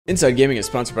Inside Gaming is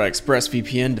sponsored by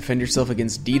ExpressVPN. Defend yourself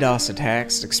against DDoS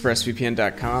attacks.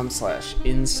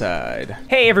 ExpressVPN.com/inside.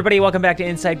 Hey everybody, welcome back to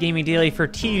Inside Gaming Daily for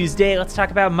Tuesday. Let's talk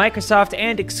about Microsoft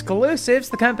and exclusives.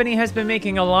 The company has been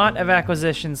making a lot of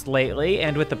acquisitions lately,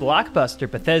 and with the blockbuster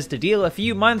Bethesda deal a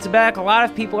few months back, a lot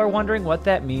of people are wondering what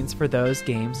that means for those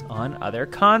games on other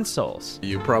consoles.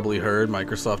 You probably heard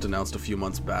Microsoft announced a few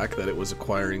months back that it was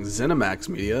acquiring ZeniMax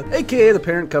Media, aka the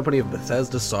parent company of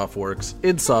Bethesda Softworks,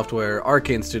 id Software,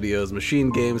 Arcane Studios, Machine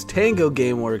Games, Tango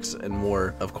Gameworks, and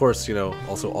more. Of course,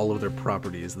 also all of their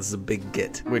properties. This is a big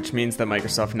get. Which means that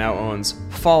Microsoft now owns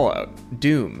Fallout,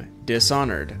 Doom,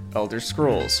 Dishonored, Elder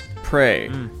Scrolls, Prey,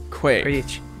 Quake,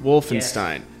 Preach.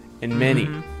 Wolfenstein, and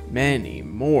many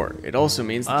more. It also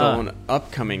means that they'll own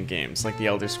upcoming games like the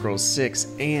Elder Scrolls 6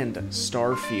 and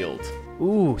Starfield.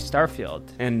 Ooh, Starfield.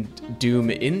 And Doom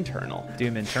Internal.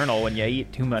 Doom Internal when you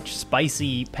eat too much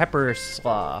spicy pepper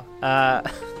slaw.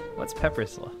 What's pepper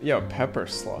slaw? Yo, pepper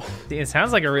slaw. It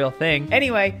sounds like a real thing.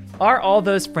 Anyway, are all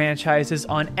those franchises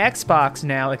on Xbox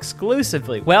now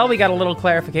exclusively? Well, we got a little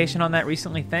clarification on that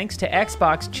recently thanks to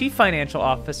Xbox Chief Financial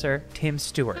Officer Tim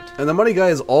Stewart. And the money guy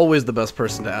is always the best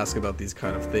person to ask about these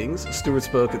kind of things. Stewart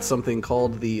spoke at something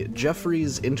called the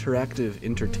Jeffries Interactive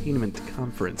Entertainment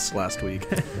Conference last week.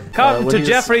 Come to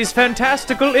Jeffries'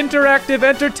 Fantastical Interactive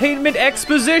Entertainment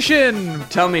Exposition!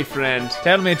 Tell me, friend.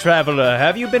 Tell me, traveler,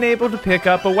 have you been able to pick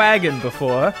up a wagon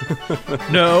before?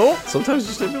 No? Sometimes you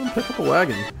just need to pick up a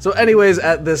wagon. So anyways,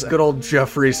 at this good old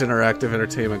Jeffries Interactive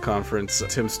Entertainment Conference,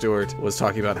 Tim Stewart was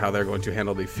talking about how they're going to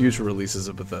handle the future releases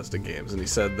of Bethesda games. And he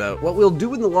said that what we'll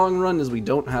do in the long run is we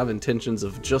don't have intentions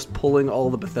of just pulling all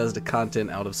the Bethesda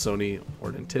content out of Sony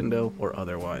or Nintendo or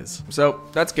otherwise. So,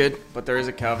 that's good, but there is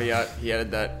a caveat. He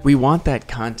added that we want that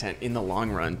content in the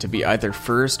long run to be either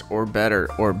first or better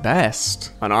or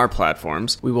best on our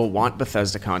platforms. We will want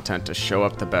Bethesda content to show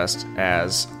up the best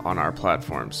as on our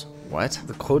platforms. What?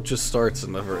 The quote just starts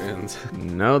and never ends.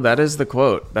 No, that is the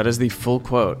quote. That is the full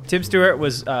quote. Tim Stewart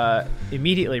was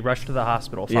immediately rushed to the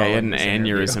hospital. Yeah, he had an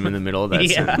aneurysm in the middle of that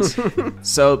sentence.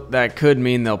 So that could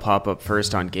mean they'll pop up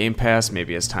first on Game Pass,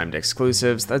 maybe as timed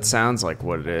exclusives. That sounds like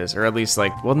what it is. Or at least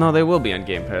no, they will be on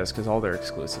Game Pass because all their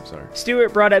exclusives are.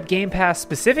 Stewart brought up Game Pass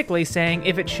specifically, saying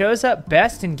if it shows up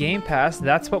best in Game Pass,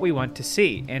 that's what we want to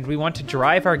see. And we want to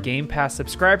drive our Game Pass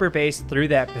subscriber base through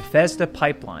that Bethesda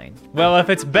pipeline. Well, if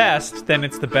it's best, then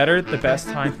it's the best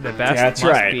time for the best. That's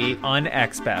must right. Be on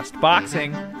X-Best.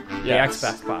 Boxing, the Yes.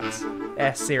 X-Best box.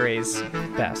 S-Series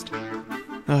best.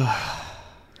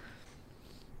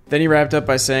 Then he wrapped up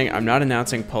by saying, I'm not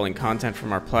announcing pulling content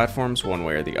from our platforms one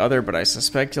way or the other, but I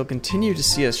suspect you'll continue to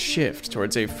see us shift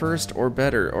towards a first or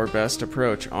better or best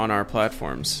approach on our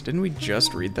platforms. Didn't we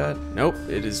just read that? Nope,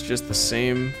 it is just the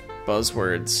same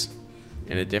buzzwords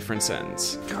in a different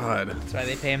sentence. God. That's why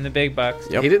they pay him the big bucks.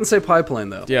 Yep. He didn't say pipeline,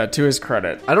 though. Yeah, to his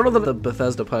credit. I don't know that the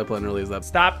Bethesda pipeline really is that...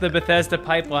 Stop the Bethesda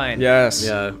pipeline. Yes.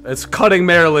 Yeah, it's cutting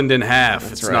Maryland in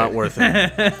half. It's right. not worth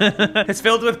it. It's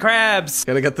filled with crabs.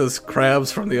 Gotta get those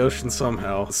crabs from the ocean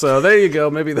somehow. So there you go.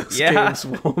 Maybe those games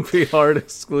won't be hard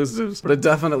exclusives, but it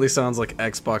definitely sounds like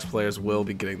Xbox players will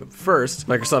be getting them first.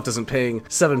 Microsoft isn't paying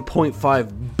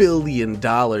 $7.5 billion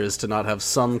to not have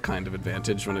some kind of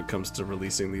advantage when it comes to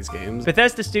releasing these games.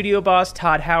 Bethesda studio boss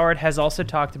Todd Howard has also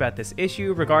talked about this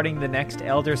issue regarding the next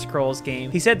Elder Scrolls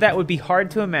game. He said that would be hard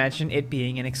to imagine it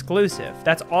being an exclusive.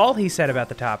 That's all he said about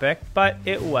the topic, but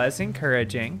it was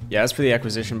encouraging. Yeah, as for the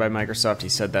acquisition by Microsoft, he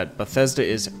said that Bethesda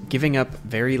is giving up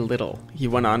very little. He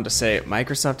went on to say,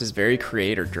 Microsoft is very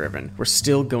creator-driven. We're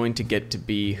still going to get to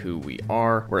be who we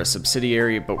are. We're a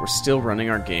subsidiary, but we're still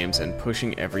running our games and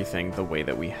pushing everything the way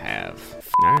that we have.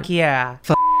 Yeah.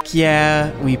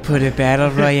 Yeah, we put a battle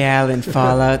royale in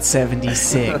Fallout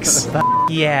 76.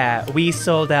 Yeah, we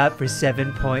sold out for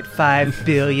 $7.5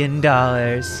 billion.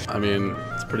 I mean,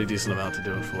 it's a pretty decent amount to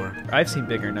do it for. I've seen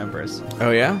bigger numbers.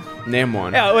 Oh yeah? Name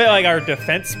one. Yeah, wait, like our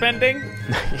defense spending?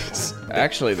 Nice.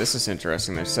 Actually, this is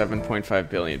interesting. There's 7.5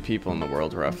 billion people in the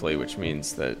world, roughly, which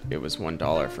means that it was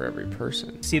 $1 for every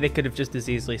person. See, they could have just as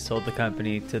easily sold the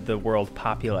company to the world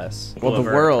populace. Well,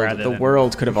 the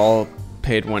world could have all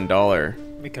paid $1.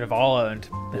 We could have all owned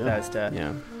Bethesda.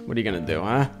 Yeah. What are you gonna do,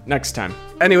 huh? Next time.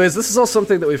 Anyways, this is all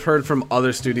something that we've heard from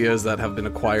other studios that have been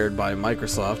acquired by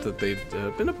Microsoft, that they've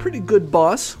been a pretty good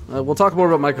boss. We'll talk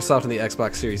more about Microsoft and the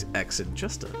Xbox Series X in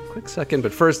just a quick second,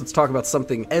 but first let's talk about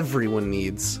something everyone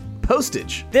needs.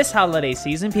 postage. This holiday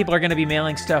season, people are going to be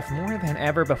mailing stuff more than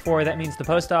ever before. That means the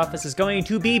post office is going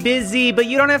to be busy, but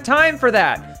you don't have time for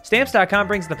that. Stamps.com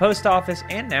brings the post office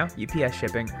and now UPS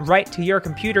shipping right to your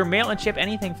computer. Mail and ship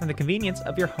anything from the convenience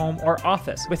of your home or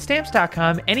office. With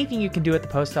Stamps.com, anything you can do at the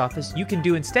post office, you can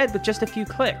do instead with just a few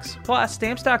clicks. Plus,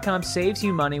 Stamps.com saves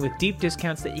you money with deep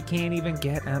discounts that you can't even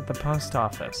get at the post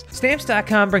office.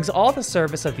 Stamps.com brings all the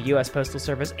service of the U.S. Postal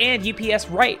Service and UPS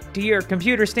right to your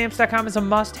computer. Stamps.com is a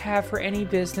must-have for any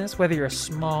business, whether you're a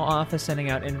small office sending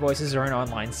out invoices or an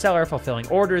online seller fulfilling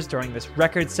orders during this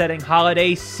record-setting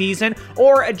holiday season,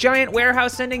 or a giant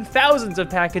warehouse sending thousands of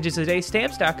packages a day.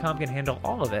 Stamps.com can handle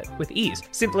all of it with ease.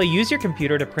 Simply use your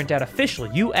computer to print out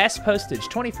official U.S. postage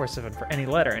 24/7 for any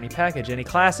letter, any package, any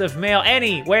class of mail,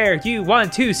 anywhere you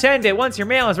want to send it. Once your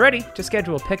mail is ready, to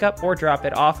schedule a pickup or drop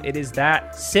it off. It is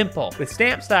that simple. With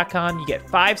Stamps.com, you get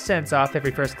 5 cents off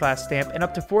every first-class stamp and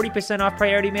up to 40% off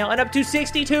priority mail and up to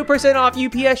 62% off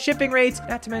UPS shipping rates.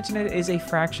 Not to mention it is a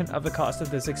fraction of the cost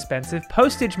of those expensive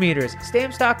postage meters.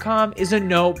 Stamps.com is a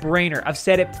no-brainer. I've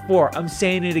said it before. I'm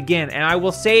saying it again, and I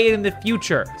will say it in the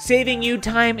future. Saving you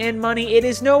time and money. It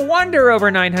is no wonder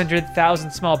over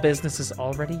 900,000 small businesses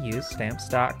already use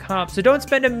Stamps.com. So don't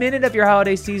spend a minute of your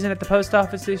holiday season at the post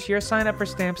office this year. Sign up for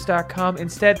Stamps.com.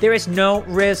 Instead, there is no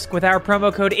risk. With our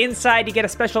promo code INSIDE, you get a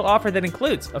special offer that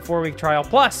includes a 4-week trial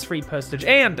plus free postage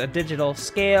and a digital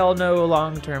scale. No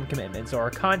long-term commitments or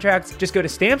contracts. Just go to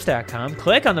Stamps.com,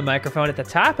 click on the microphone at the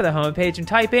top of the homepage, and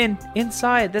type in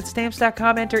INSIDE. That's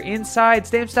Stamps.com. Enter INSIDE.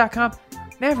 Stamps.com.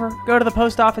 Never go to the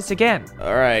post office again.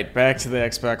 All right, back to the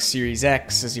Xbox Series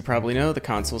X. As you probably know, the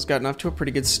console's gotten off to a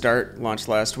pretty good start. Launched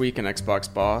last week, and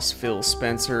Xbox boss Phil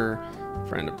Spencer,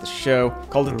 friend of the show,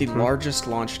 called it the largest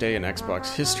launch day in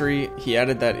Xbox history. He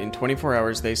added that in 24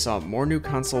 hours, they saw more new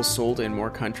consoles sold in more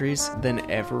countries than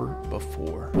ever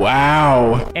before.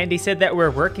 Wow. And he said that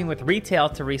we're working with retail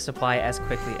to resupply as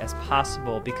quickly as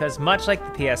possible because much like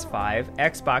the PS5,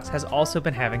 Xbox has also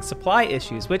been having supply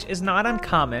issues, which is not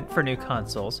uncommon for new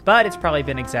consoles, but it's probably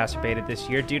been exacerbated this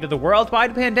year due to the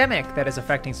worldwide pandemic that is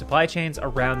affecting supply chains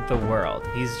around the world.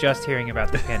 He's just hearing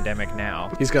about the pandemic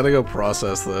now. He's got to go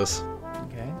process this.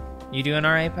 You doing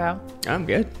all right, pal? I'm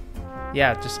good.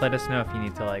 Yeah, just let us know if you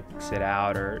need to, like, sit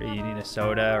out or you need a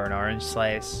soda or an orange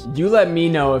slice. You let me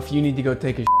know if you need to go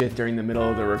take a shit during the middle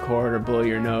of the record or blow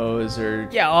your nose or...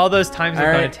 Yeah, all those times I'm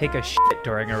All going right. to take a shit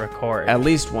during a record. At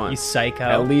least once. You psycho.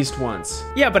 At least once.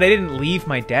 Yeah, but I didn't leave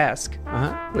my desk.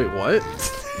 Wait, what?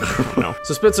 No.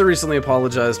 So Spencer recently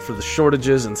apologized for the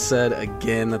shortages and said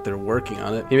again that they're working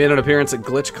on it. He made an appearance at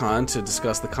GlitchCon to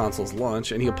discuss the console's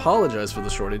launch, and he apologized for the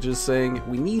shortages, saying,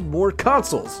 "We need more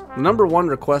consoles. The number one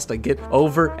request I get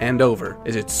over and over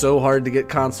is it's so hard to get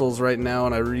consoles right now,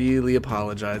 and I really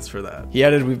apologize for that." He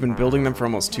added, "We've been building them for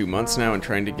almost 2 months now and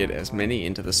trying to get as many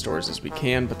into the stores as we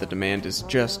can, but the demand is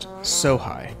just so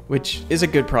high," which is a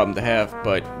good problem to have,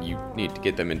 but you need to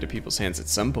get them into people's hands at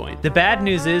some point. The bad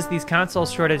news is these console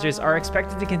shortages are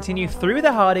expected to continue through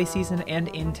the holiday season and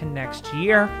into next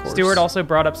year. Stewart also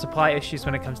brought up supply issues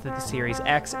when it comes to the Series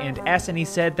X and S, and he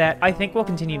said that, "I think we'll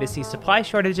continue to see supply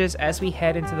shortages as we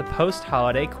head into the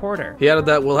post-holiday quarter." He added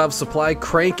that we'll have supply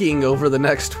cranking over the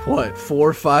next,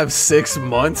 4, 5, 6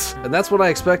 months? And that's what I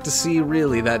expect to see,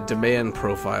 really, that demand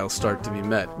profile start to be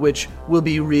met, which will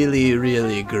be really,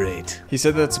 really great. He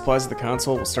said that supplies of the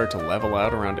console will start to level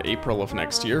out around April of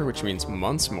next year, which means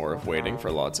months more of waiting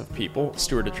for lots of people.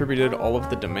 Stewart attributed all of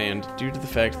the demand due to the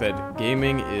fact that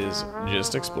gaming is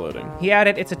just exploding. He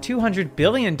added, "It's a $200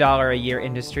 billion a year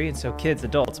industry, and so kids,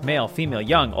 adults, male, female,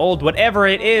 young, old, whatever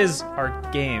it is, are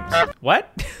games." What?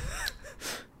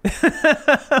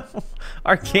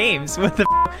 Are games? What the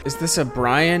Is this a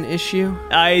Brian issue?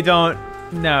 I don't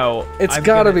know. It's I'm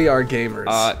gotta gonna- be our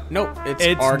gamers. Nope, it's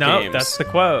It's our no, games. that's the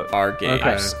quote. Our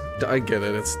games. Okay, I get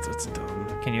it. It's dumb.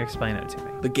 Can you explain it to me?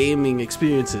 The gaming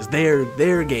experiences,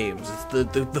 their games.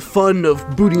 It's the fun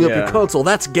of booting up your Yeah. console.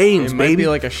 That's games, It might baby. be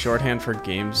like a shorthand for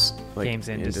games, like Games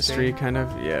industry, industry. kind of.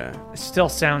 Yeah. It still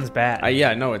sounds bad.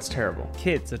 Yeah, no, it's terrible.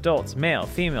 Kids, adults, male,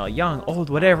 female, young, old,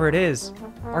 whatever it is,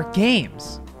 are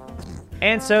games.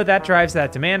 And so that drives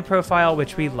that demand profile,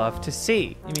 which we love to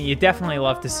see. I mean, you definitely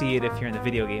love to see it if you're in the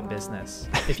video game business.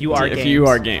 If you are games. If you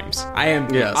are games. I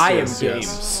am Yes, I yes, am yes.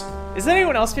 games. Is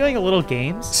anyone else feeling a little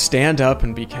games? Stand up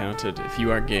and be counted if you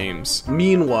are games.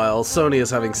 Meanwhile, Sony is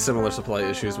having similar supply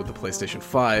issues with the PlayStation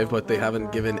 5, but they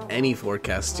haven't given any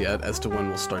forecasts yet as to when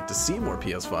we'll start to see more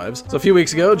PS5s. So a few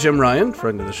weeks ago, Jim Ryan,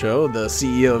 friend of the show, the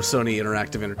CEO of Sony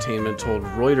Interactive Entertainment, told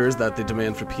Reuters that the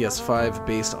demand for PS5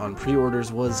 based on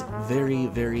pre-orders was very,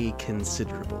 very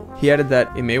considerable. He added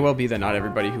that it may well be that not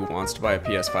everybody who wants to buy a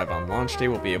PS5 on launch day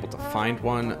will be able to find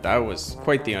one. That was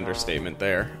quite the understatement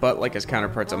there. But like his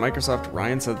counterparts at Microsoft,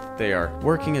 Ryan said that they are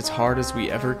working as hard as we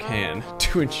ever can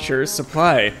to ensure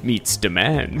supply meets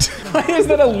demand. Why is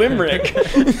that a limerick?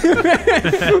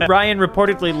 Ryan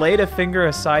reportedly laid a finger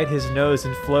aside his nose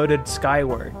and floated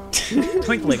skyward,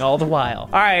 twinkling all the while.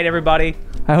 All right, everybody.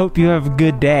 I hope you have a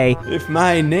good day. If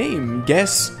my name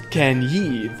guess can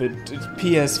ye, the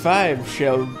PS5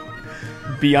 shall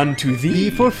be unto thee.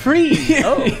 For free.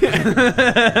 Oh.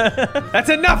 That's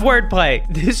enough wordplay.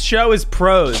 This show is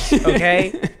prose,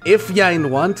 okay? If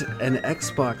y'ain want an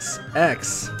Xbox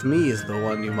X, me is the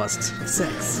one you must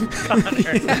sex. Connor.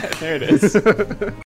 There it is.